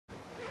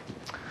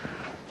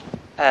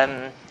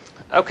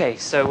Okay,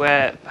 so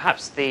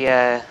perhaps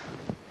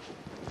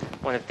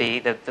one of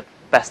the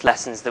best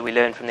lessons that we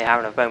learned from the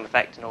Aharonov-Bohm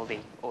effect and all the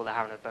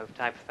Aharonov-Bohm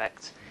type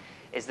effects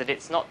is that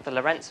it's not the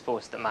Lorentz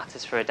force that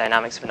matters for a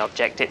dynamics of an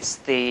object. It's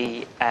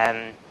the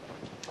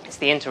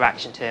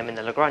interaction term in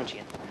the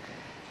Lagrangian,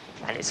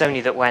 and it's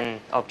only that when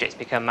objects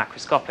become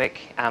macroscopic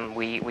and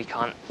we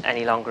can't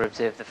any longer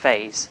observe the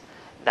phase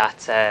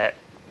that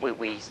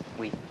we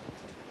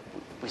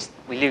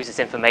lose this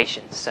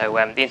information. So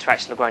the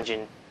interaction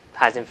Lagrangian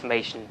has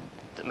information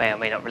that may or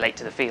may not relate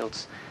to the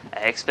fields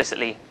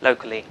explicitly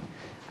locally,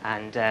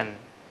 and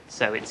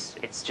so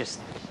it's just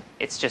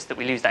that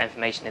we lose that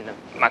information in the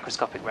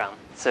macroscopic realm.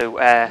 So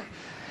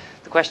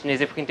the question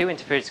is, if we can do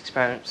interference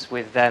experiments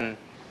with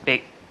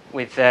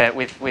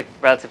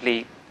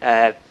relatively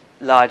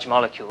large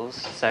molecules.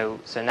 So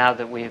now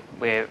that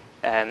we're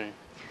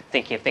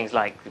thinking of things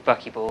like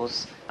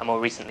buckyballs and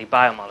more recently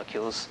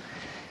biomolecules,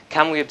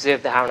 can we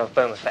observe the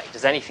Aharonov-Bohm effect?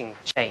 Does anything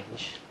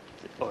change,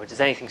 or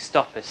does anything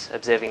stop us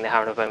observing the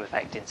Aharonov-Bohm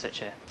effect in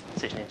such an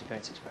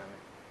interference experiment?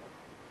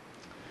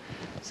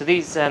 So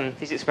these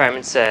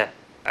experiments are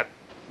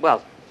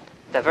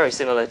they're very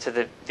similar to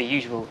the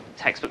usual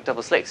textbook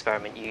double slit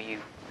experiment.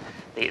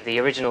 The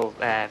original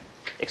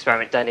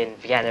experiment done in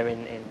Vienna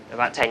in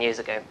about 10 years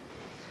ago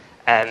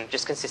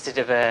just consisted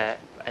of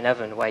an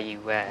oven where you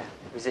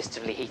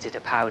resistively heated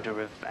a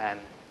powder of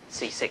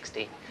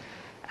C60.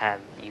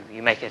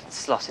 You make a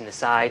slot in the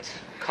side,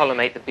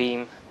 collimate the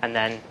beam, and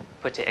then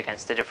put it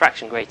against a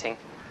diffraction grating.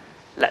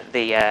 Let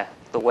the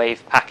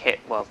wave packet,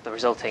 the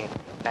resulting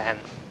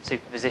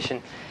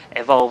superposition,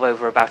 evolve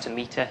over about a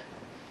meter,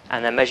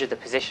 and then measure the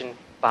position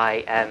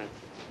by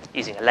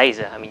using a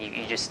laser. I mean,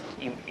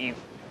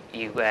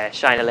 you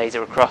shine a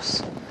laser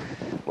across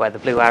where the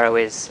blue arrow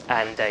is,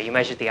 and you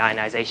measure the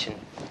ionization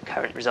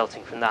current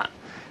resulting from that,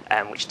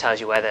 which tells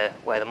you where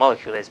the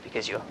molecule is,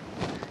 because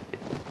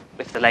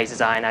if the laser's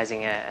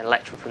ionizing an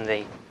electron from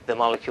the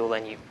molecule,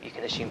 then you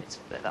can assume it's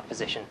at that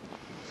position.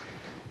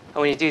 And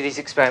when you do these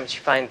experiments,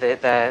 you find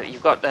that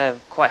you've got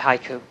quite high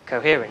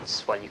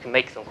coherence. Well, you can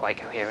make them quite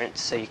coherent,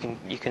 so you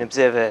can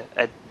observe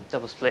a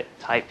double split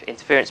type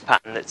interference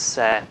pattern that's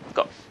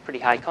got pretty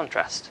high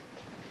contrast.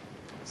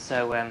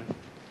 So,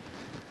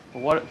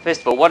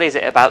 first of all, what is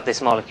it about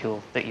this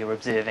molecule that you're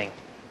observing?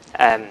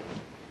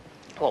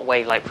 What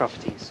wave-like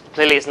properties?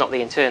 Clearly, it's not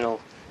the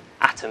internal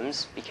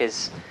atoms,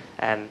 because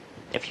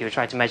if you were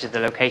trying to measure the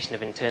location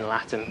of an internal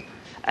atom,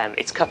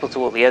 it's coupled to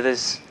all the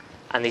others,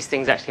 and these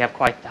things actually have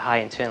quite high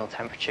internal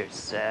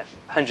temperatures,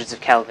 hundreds of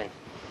Kelvin.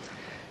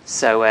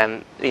 So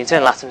the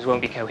internal atoms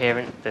won't be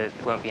coherent, they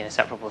won't be in a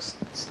separable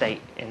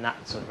state in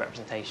that sort of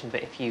representation.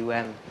 But if you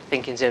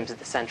think in terms of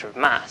the center of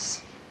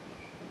mass,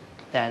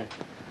 then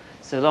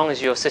so long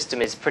as your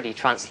system is pretty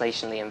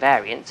translationally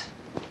invariant,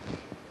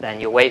 then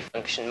your wave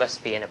function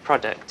must be in a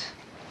product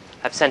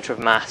of center of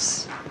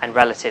mass and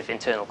relative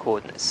internal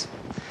coordinates.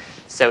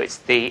 So it's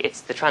the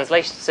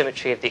translational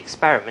symmetry of the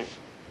experiment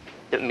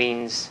that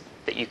means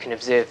that you can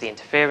observe the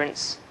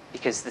interference,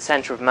 because the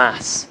center of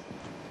mass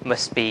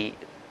must be,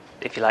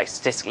 if you like,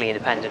 statistically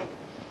independent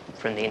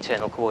from the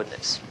internal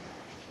coordinates.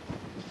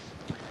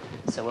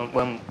 So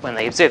when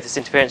they observe this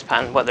interference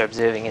pattern, what they're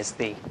observing is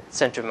the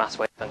center of mass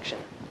wave function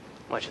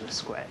modulus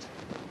squared.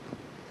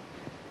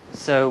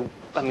 So,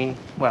 I mean,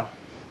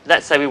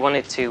 let's say we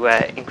wanted to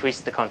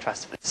increase the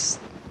contrast of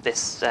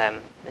this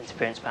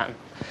interference pattern.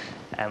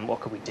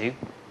 What could we do?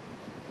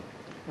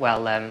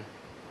 Well, there's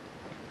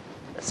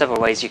several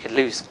ways you could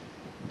lose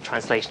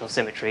translational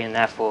symmetry and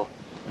therefore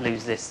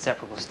lose this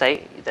separable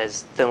state.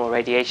 There's thermal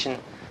radiation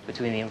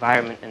between the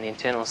environment and the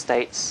internal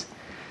states,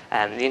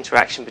 the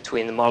interaction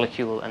between the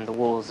molecule and the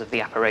walls of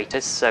the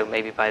apparatus, so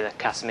maybe by the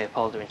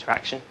Casimir-Polder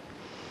interaction,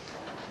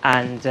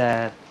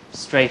 and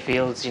stray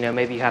fields.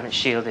 Maybe you haven't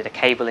shielded a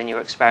cable in your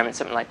experiment,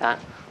 something like that.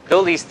 But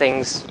all these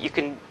things, you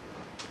can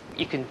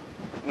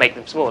make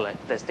them smaller.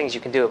 There's things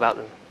you can do about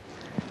them.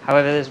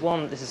 However, there's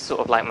one. This is sort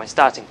of like my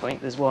starting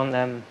point. There's one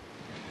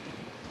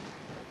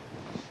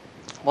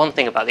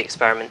thing about the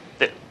experiment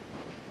that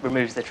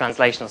removes the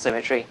translational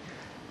symmetry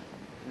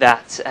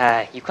that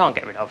you can't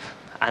get rid of,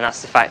 and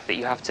that's the fact that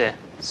you have to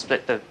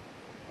split the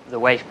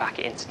wave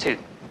packet into two.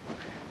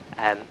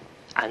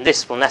 And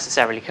this will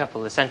necessarily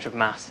couple the center of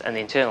mass and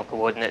the internal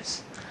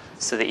coordinates,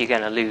 so that you're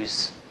going to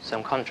lose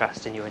some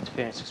contrast in your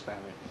interference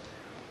experiment.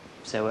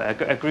 So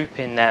a group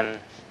in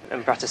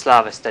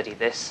Bratislava studied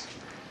this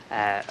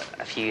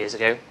a few years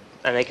ago,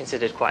 and they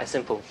considered quite a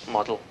simple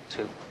model.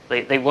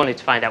 They wanted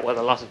to find out what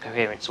the loss of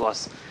coherence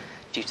was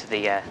due to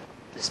the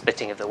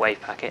splitting of the wave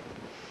packet.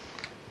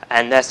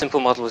 And their simple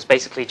model was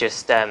basically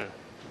just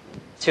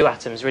two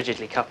atoms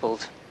rigidly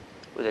coupled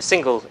with a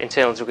single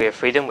internal degree of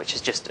freedom, which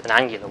is just an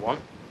angular one,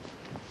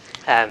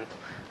 and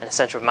a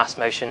center of mass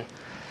motion,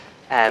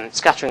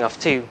 scattering off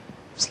two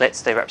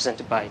slits. They're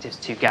represented by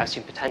just two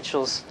Gaussian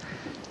potentials.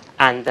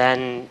 And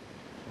then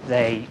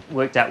they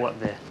worked out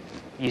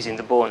using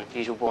the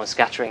usual Born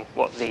scattering,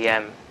 what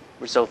the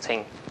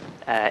resulting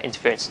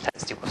interference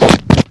intensity was.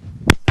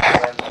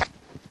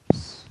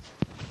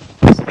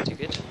 That's not too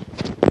good.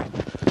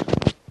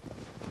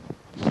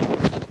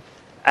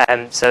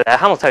 So the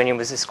Hamiltonian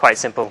was this quite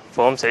simple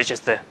form, so it's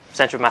just the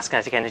center of mass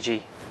kinetic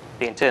energy,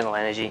 the internal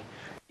energy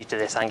due to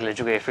this angular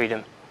degree of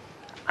freedom,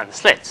 and the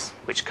slits,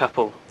 which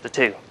couple the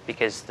two,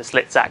 because the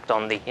slits act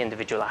on the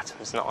individual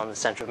atoms, not on the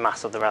center of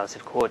mass or the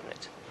relative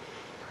coordinate.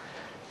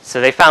 So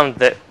they found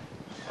that,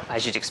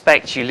 as you'd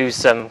expect, you lose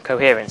some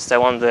coherence.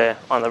 So on the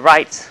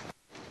right,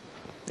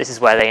 this is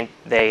where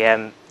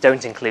they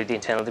don't include the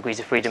internal degrees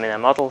of freedom in their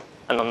model,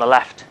 and on the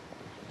left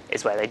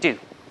is where they do.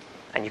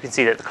 And you can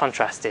see that the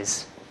contrast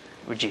is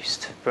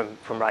reduced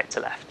from right to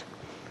left.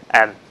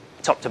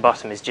 Top to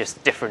bottom is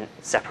just different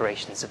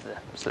separations of the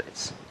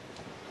slits.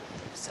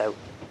 So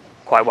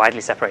quite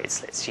widely separated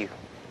slits, you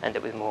end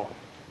up with more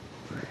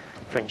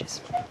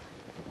fringes.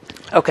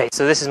 Okay,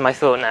 so this is my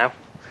thought now.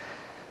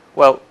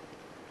 Well,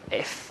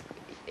 if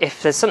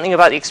there's something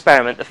about the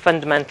experiment that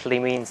fundamentally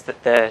means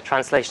that the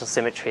translational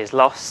symmetry is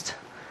lost,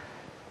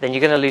 then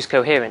you're going to lose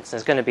coherence.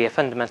 There's going to be a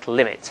fundamental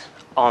limit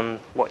on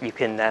what you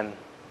can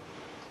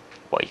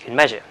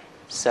measure.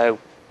 So,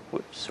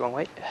 whoops, wrong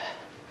way.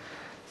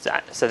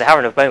 So the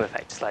Aharonov-Bohm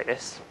effect is like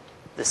this.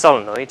 The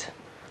solenoid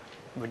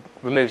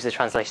removes the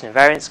translation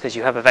invariance because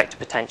you have a vector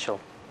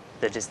potential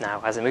that is now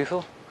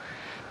azimuthal,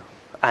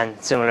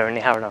 and similar in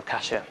the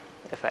Aharonov-Kasher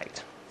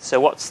effect. So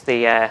what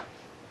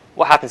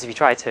happens if you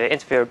try to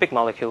interfere a big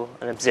molecule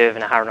and observe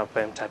an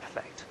Aharonov-Bohm type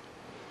effect?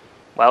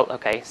 Well,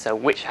 okay, so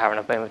which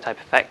Aharonov-Bohm type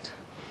effect?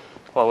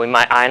 Well, we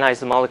might ionize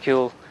the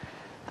molecule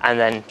and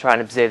then try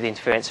and observe the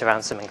interference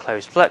around some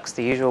enclosed flux,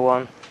 the usual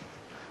one.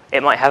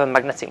 It might have a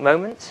magnetic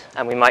moment,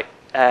 and we might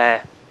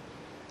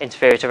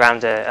interfere it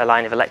around a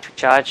line of electric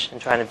charge and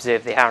try and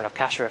observe the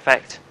Aharonov-Kasher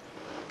effect.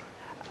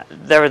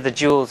 There are the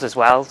joules as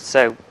well.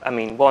 So, I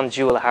mean, one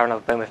joule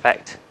Aharonov-Bohm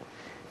effect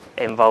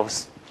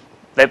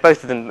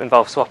both of them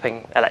involve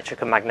swapping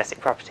electric and magnetic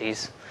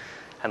properties.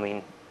 I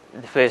mean,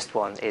 the first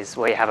one is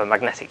where you have a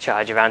magnetic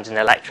charge around an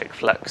electric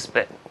flux,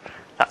 but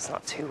that's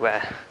not too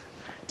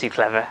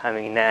clever. I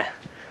mean,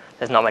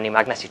 there's not many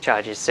magnetic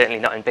charges, certainly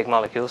not in big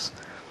molecules.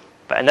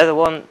 But another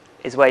one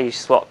is where you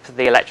swap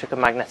the electric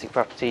and magnetic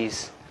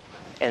properties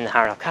in the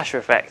Aharonov-Kasher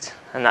effect,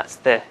 and that's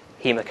the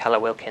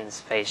Hemer-Keller-Wilkins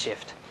phase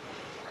shift,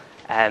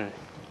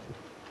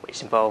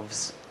 which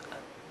involves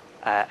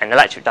an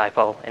electric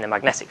dipole in a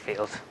magnetic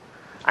field.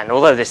 And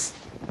although this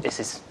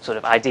is sort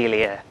of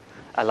ideally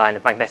a line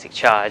of magnetic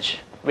charge,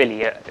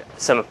 really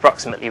some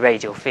approximately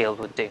radial field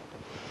would do.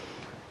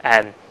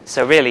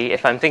 So really,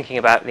 if I'm thinking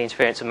about the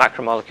interference of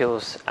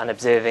macromolecules and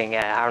observing a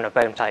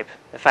Aharonov-Bohm type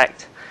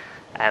effect,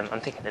 I'm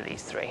thinking of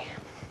these three.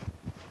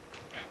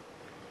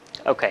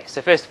 Okay,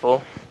 so first of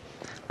all,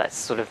 let's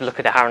sort of look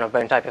at a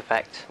Aharonov-Bohm type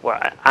effect, or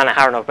an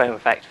Aharonov-Bohm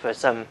effect for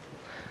some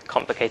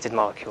complicated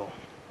molecule.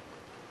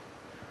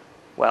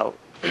 Well,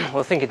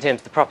 we'll think in terms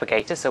of the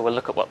propagator, so we'll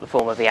look at what the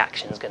form of the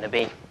action is going to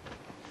be.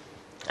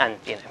 And,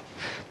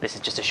 this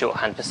is just a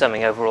shorthand for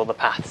summing over all the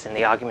paths in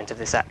the argument of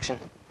this action.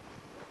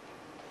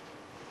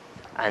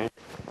 And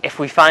if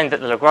we find that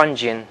the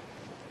Lagrangian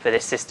for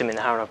this system in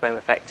the Aharonov-Bohm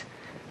effect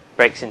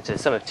breaks into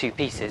some of two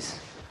pieces,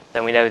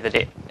 then we know that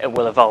it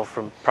will evolve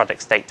from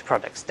product state to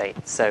product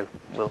state. So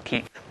we'll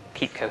keep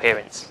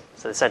coherence.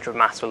 So the center of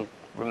mass will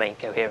remain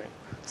coherent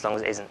as long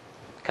as it isn't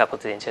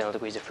coupled to the internal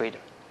degrees of freedom.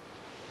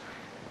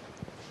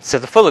 So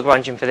the full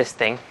Lagrangian for this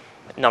thing,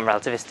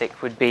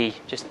 non-relativistic, would be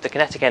just the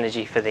kinetic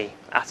energy for the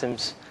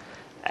atoms,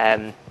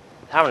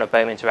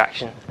 Aharonov-Bohm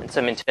interaction, and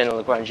some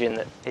internal Lagrangian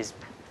that is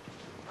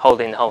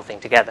holding the whole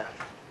thing together.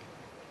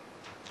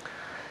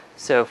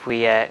 So if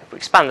we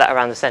expand that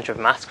around the center of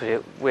mass,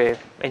 because we're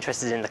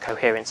interested in the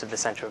coherence of the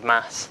center of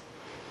mass,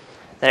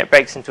 then it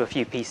breaks into a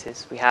few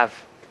pieces. We have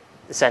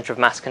the center of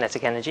mass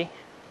kinetic energy.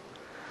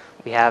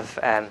 We have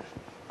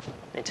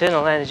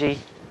internal energy,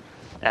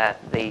 and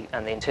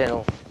the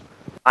internal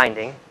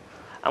binding,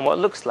 and what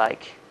looks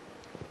like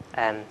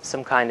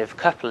some kind of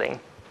coupling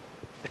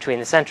between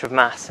the center of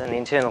mass and the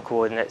internal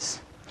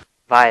coordinates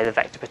via the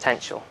vector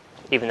potential,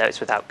 even though it's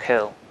without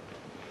curl.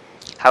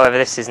 However,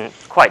 this isn't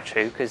quite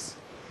true, because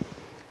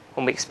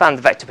when we expand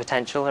the vector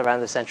potential around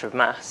the center of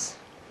mass,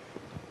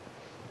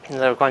 the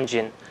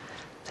Lagrangian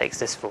takes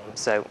this form.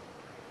 So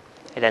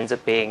it ends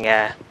up being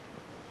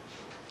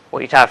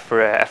what you'd have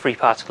for a free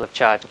particle of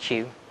charge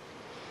Q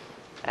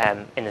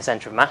in the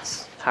center of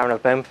mass,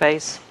 Aharonov-Bohm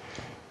phase,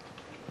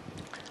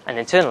 an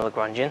internal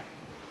Lagrangian,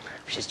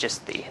 which is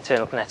just the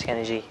internal kinetic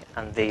energy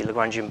and the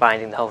Lagrangian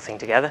binding the whole thing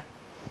together.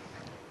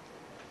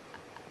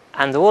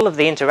 And all of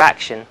the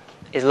interaction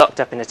is locked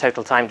up in a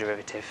total time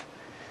derivative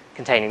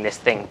containing this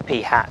thing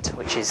p hat,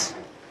 which is,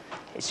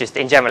 it's just,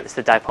 in general, it's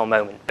the dipole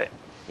moment, but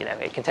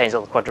it contains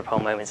all the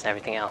quadrupole moments and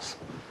everything else.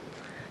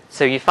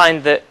 So you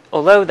find that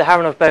although the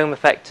Aharonov-Bohm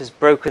effect has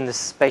broken the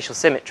spatial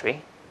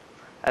symmetry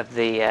of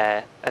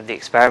the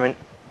experiment,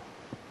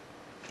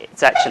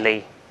 it's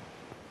actually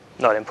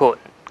not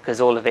important, because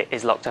all of it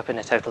is locked up in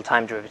a total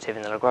time derivative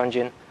in the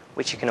Lagrangian,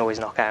 which you can always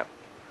knock out.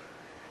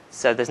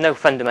 So there's no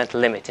fundamental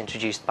limit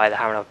introduced by the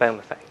Aharonov-Bohm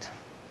effect.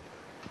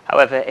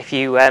 However, if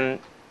you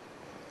think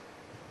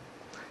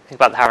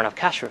about the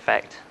Aharonov-Kasher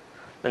effect,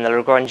 then the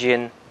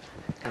Lagrangian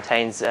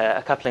contains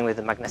a coupling with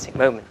the magnetic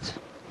moment.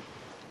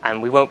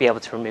 and we won't be able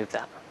to remove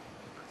that.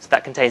 So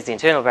that contains the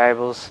internal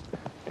variables,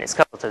 and it's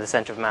coupled to the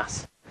center of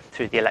mass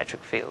through the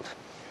electric field.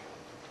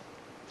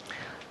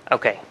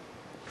 Okay,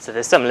 so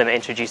there's some limit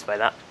introduced by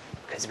that,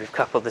 because we've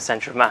coupled the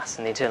center of mass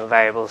and the internal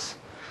variables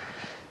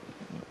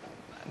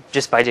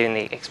just by doing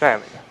the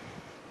experiment.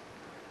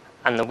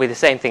 And there'll be the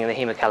same thing in the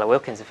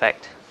Heemer-Keller-Wilkins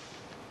effect,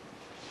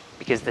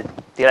 because the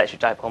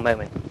electric dipole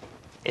moment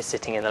is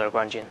sitting in the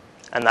Lagrangian,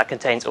 and that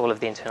contains all of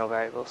the internal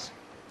variables.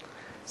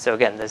 So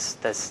again,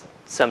 there's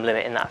some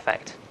limit in that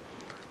effect.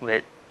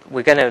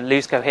 We're going to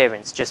lose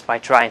coherence just by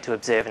trying to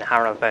observe an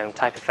Aharonov-Bohm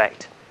type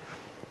effect,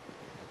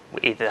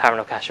 either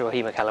Aharonov-Kasher or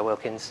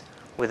Heemer-Keller-Wilkins,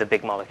 with a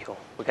big molecule.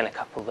 We're going to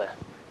couple the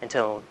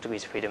internal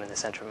degrees of freedom in the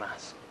center of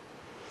mass,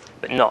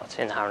 but not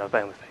in the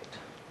Aharonov-Bohm effect.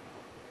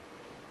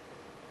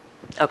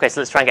 Okay,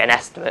 so let's try and get an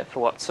estimate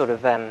for what sort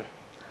of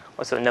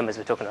numbers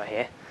we're talking about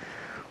here.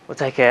 We'll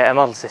take a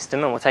model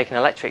system, and we'll take an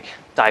electric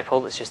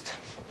dipole that's just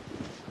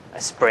a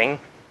spring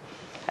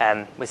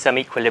with some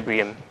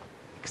equilibrium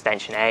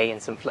extension A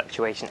and some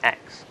fluctuation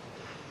X.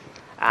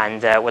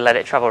 And we'll let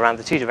it travel around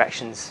the two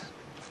directions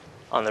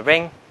on the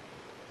ring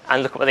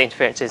and look at what the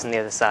interference is on the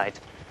other side.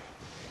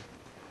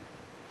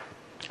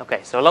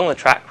 Okay, so along the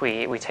track,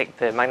 we take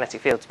the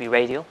magnetic field to be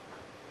radial.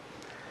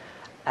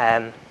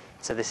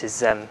 So this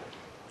is, or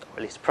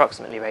at least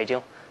approximately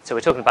radial. So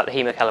we're talking about the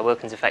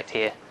Heemer-Keller-Wilkins effect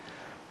here.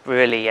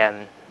 Really,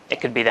 it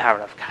could be the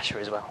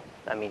Aharonov-Kasher as well.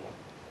 I mean,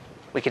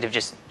 we could have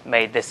just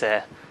made this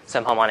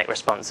some harmonic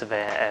response of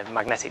a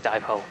magnetic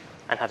dipole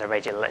and had a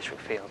radial electric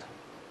field.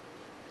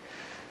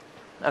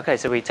 Okay,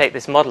 so we take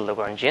this model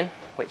Lagrangian,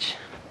 which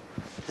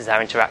is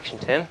our interaction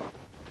term.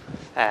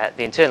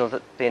 The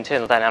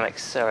internal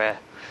dynamics are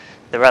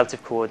the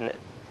relative coordinate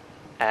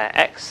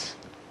x,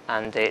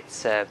 and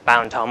it's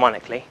bound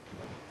harmonically.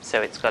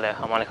 So it's got a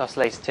harmonic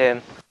oscillator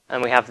term,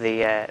 and we have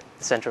the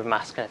center of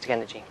mass kinetic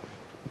energy.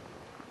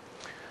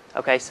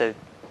 Okay, so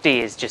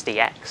D is just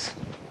Ex.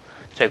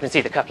 So you can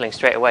see the coupling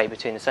straight away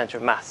between the center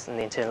of mass and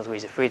the internal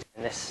degrees of freedom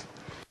in this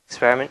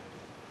experiment.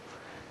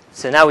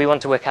 So now we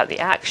want to work out the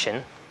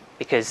action,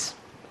 because,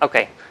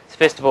 okay, so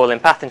first of all, in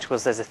path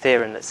integrals, there's a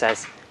theorem that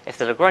says if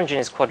the Lagrangian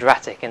is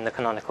quadratic in the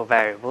canonical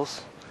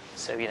variables,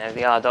 so, you know,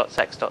 the r dots,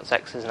 x dots,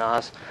 x's and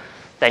r's,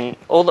 then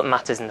all that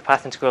matters in the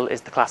path integral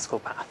is the classical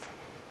path.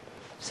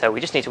 So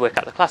we just need to work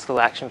out the classical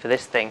action for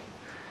this thing,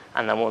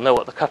 and then we'll know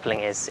what the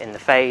coupling is in the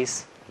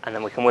phase, and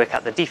then we can work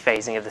out the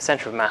dephasing of the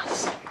center of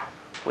mass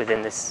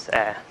within this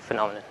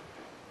phenomenon.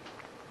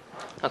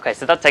 Okay,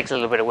 so that takes a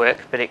little bit of work,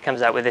 but it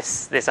comes out with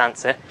this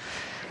answer.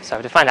 So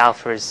I've defined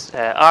alpha as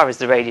r is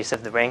the radius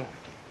of the ring,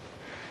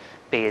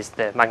 b is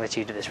the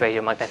magnitude of this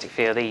radiomagnetic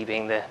field, e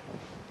being the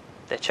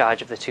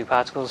charge of the two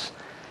particles,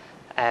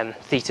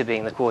 theta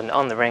being the coordinate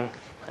on the ring,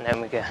 and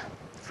omega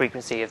the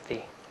frequency of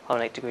the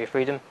harmonic degree of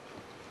freedom.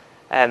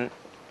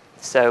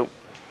 So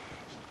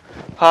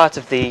part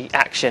of the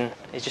action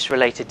is just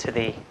related to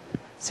the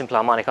simple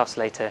harmonic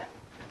oscillator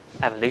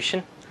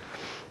evolution.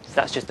 So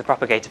that's just the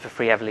propagator for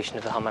free evolution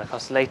of the harmonic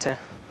oscillator.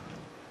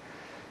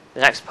 The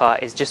next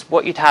part is just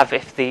what you'd have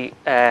if the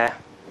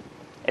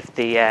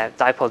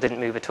dipole didn't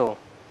move at all.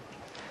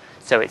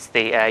 So it's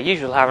the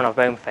usual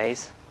Aharonov-Bohm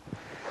phase,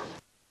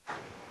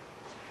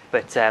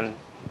 but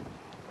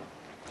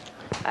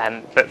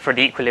for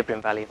the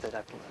equilibrium value of the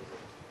dipole.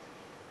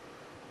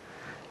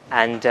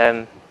 And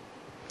then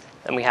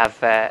we have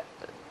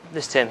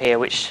this term here,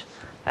 which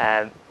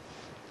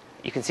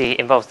you can see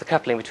involves the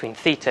coupling between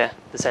theta,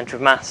 the center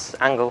of mass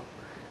angle,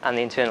 and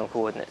the internal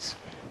coordinates,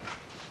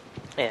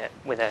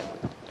 with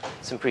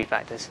some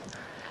prefactors.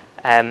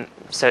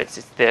 So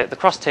it's the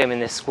cross term in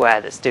this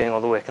square that's doing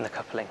all the work in the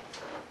coupling.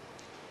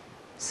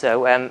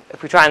 So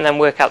if we try and then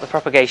work out the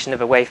propagation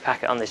of a wave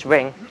packet on this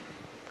ring,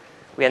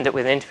 we end up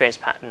with an interference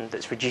pattern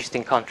that's reduced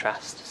in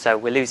contrast. So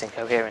we're losing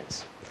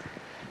coherence.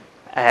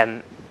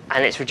 And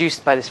it's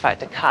reduced by this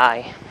factor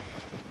chi,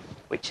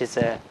 which is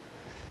an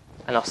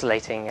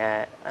oscillating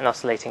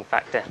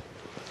factor.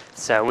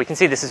 So we can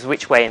see this as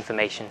which-way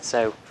information.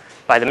 So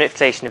by the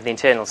manipulation of the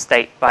internal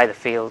state by the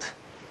field,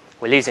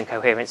 we're losing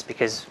coherence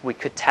because we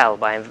could tell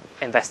by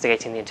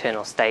investigating the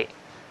internal state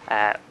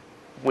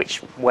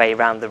which way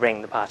around the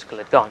ring the particle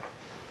had gone.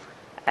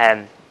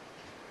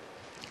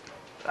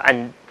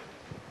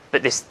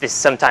 But this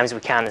sometimes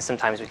we can and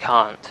sometimes we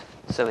can't.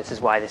 So this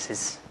is why this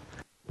is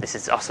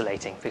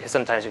oscillating, because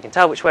sometimes we can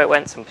tell which way it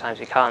went, sometimes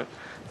we can't.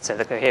 So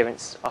the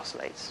coherence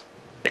oscillates,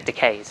 it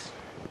decays.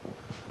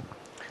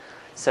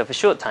 So for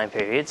short time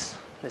periods,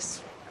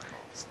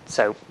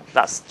 so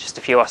that's just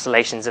a few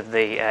oscillations of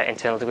the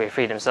internal degree of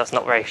freedom, so that's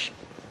not very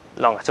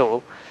long at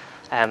all.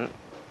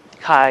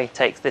 Chi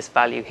takes this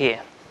value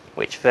here,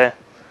 which for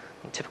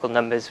typical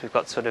numbers, we've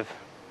got sort of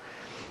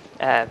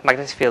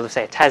magnetic field of,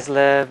 say, a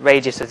Tesla,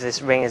 radius of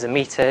this ring is a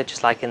meter,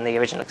 just like in the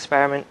original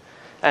experiment.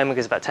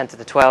 Omega is about 10 to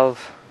the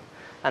 12,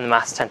 and the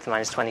mass 10 to the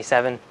minus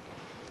 27.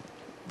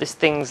 This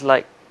thing's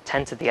like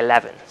 10 to the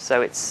 11,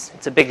 so it's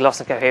a big loss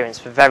in coherence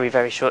for very,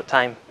 very short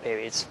time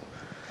periods.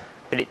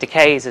 But it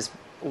decays as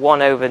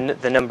 1 over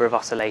the number of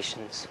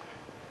oscillations.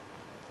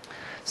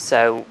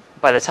 So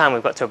by the time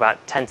we've got to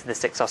about 10 to the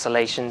 6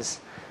 oscillations,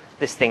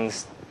 this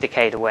thing's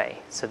decayed away.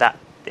 So that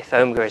if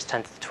omega is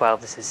 10 to the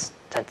 12, this is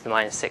 10 to the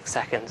minus 6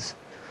 seconds.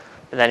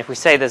 But then if we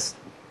say that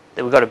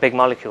we've got a big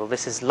molecule,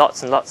 this is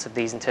lots and lots of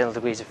these internal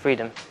degrees of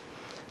freedom.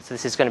 So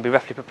this is going to be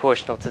roughly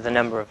proportional to the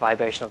number of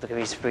vibrational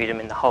degrees of freedom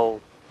in the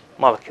whole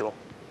molecule.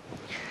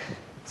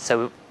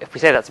 So if we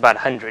say that's about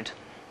 100,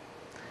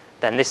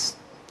 then this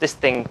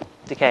thing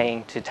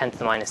decaying to 10 to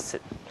the minus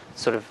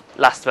sort of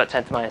lasts about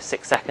 10 to the minus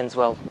 6 seconds.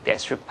 Well, the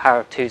extra power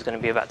of 2 is going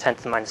to be about 10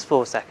 to the minus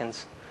 4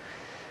 seconds.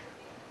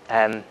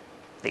 The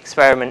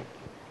experiment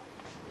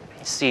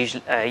is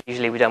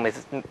usually we're done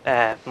with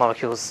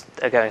molecules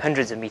that are going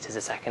hundreds of meters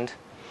a second.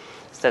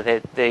 So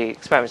the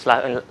experiments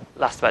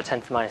last about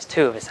 10 to the minus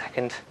 2 of a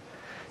second.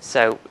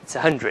 So it's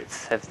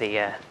 100th of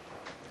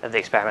the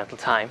experimental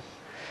time.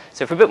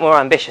 So if we're a bit more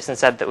ambitious and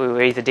said that we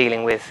were either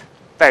dealing with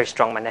a very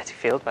strong magnetic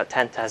field, about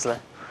 10 Tesla,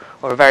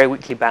 or a very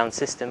weakly bound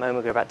system,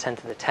 omega about 10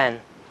 to the 10,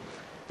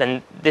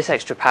 then this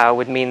extra power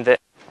would mean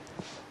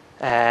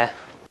that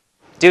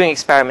doing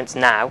experiments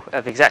now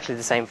of exactly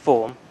the same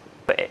form,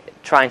 but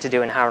trying to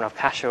do an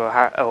Aharonov-Kasher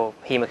or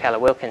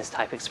Hema-Keller-Wilkins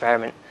type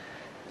experiment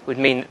would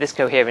mean that this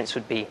coherence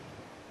would be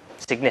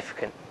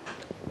significant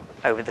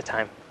over the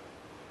time.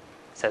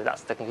 So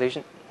that's the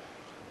conclusion.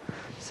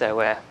 So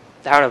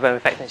the Aharonov-Bohm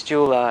effect and its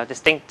dual are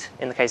distinct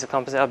in the case of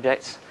composite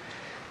objects.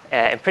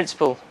 In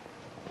principle,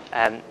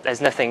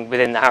 there's nothing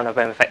within the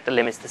Aharonov-Bohm effect that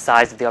limits the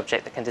size of the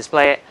object that can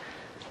display it.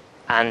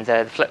 And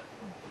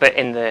but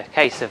in the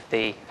case of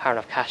the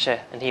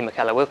Aharonov-Kasher and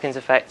Hema-Keller-Wilkins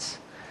effects,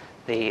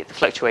 the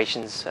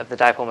fluctuations of the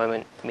dipole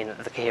moment mean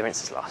that the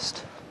coherence is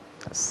lost.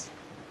 That's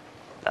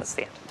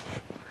the end.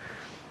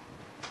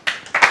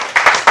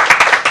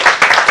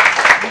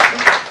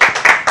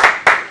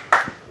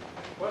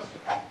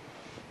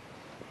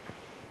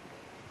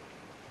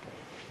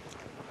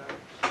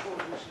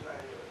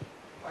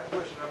 My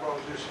question about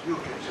this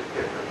Wilkins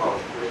effect, about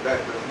the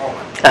dipole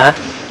moment.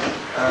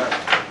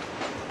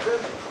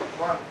 Does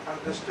one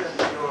understand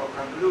your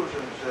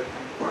conclusions that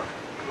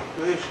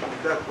fluctuation of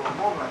dipole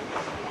moment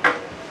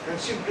can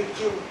simply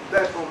kill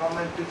dipole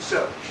moment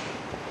itself?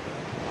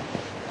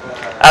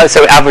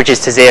 So it averages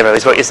to 0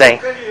 is what you're saying?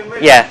 Can you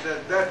imagine Yeah.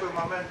 that dipole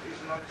moment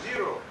is not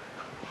 0,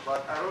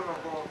 but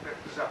Aharonov-Bohm effect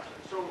is absent?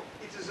 So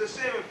it is the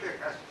same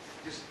effect as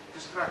this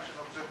destruction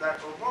of the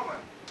dipole moment,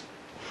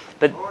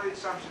 But or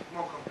it's something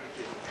more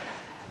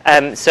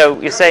complicated? so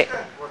you're saying,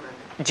 Understand what I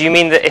mean? do you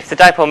mean that if the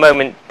dipole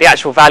moment, the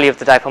actual value of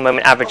the dipole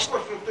moment Of averaged?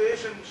 course,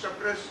 fluctuation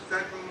suppresses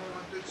dipole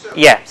moment itself.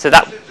 Yeah. So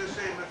that, It's the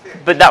same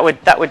effect. but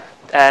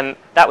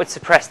that would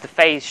suppress the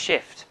phase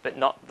shift, but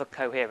not the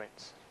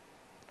coherence.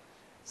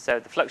 So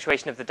the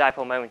fluctuation of the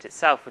dipole moment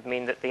itself would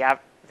mean that the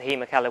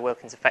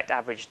Hema-Keller-Wilkins effect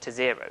averaged to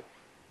 0,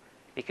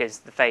 because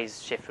the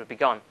phase shift would be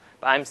gone.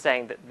 But I'm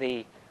saying that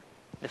the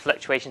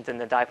fluctuations in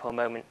the dipole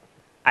moment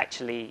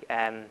actually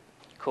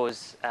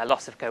cause a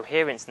loss of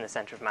coherence in the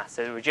center of mass,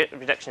 so the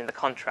reduction in the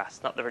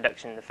contrast, not the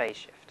reduction in the phase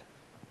shift.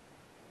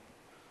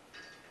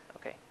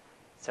 Okay,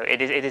 so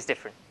it is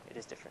different. It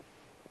is different.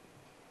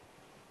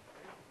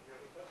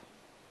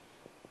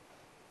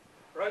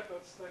 Right,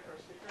 let's thank our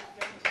speakers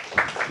again.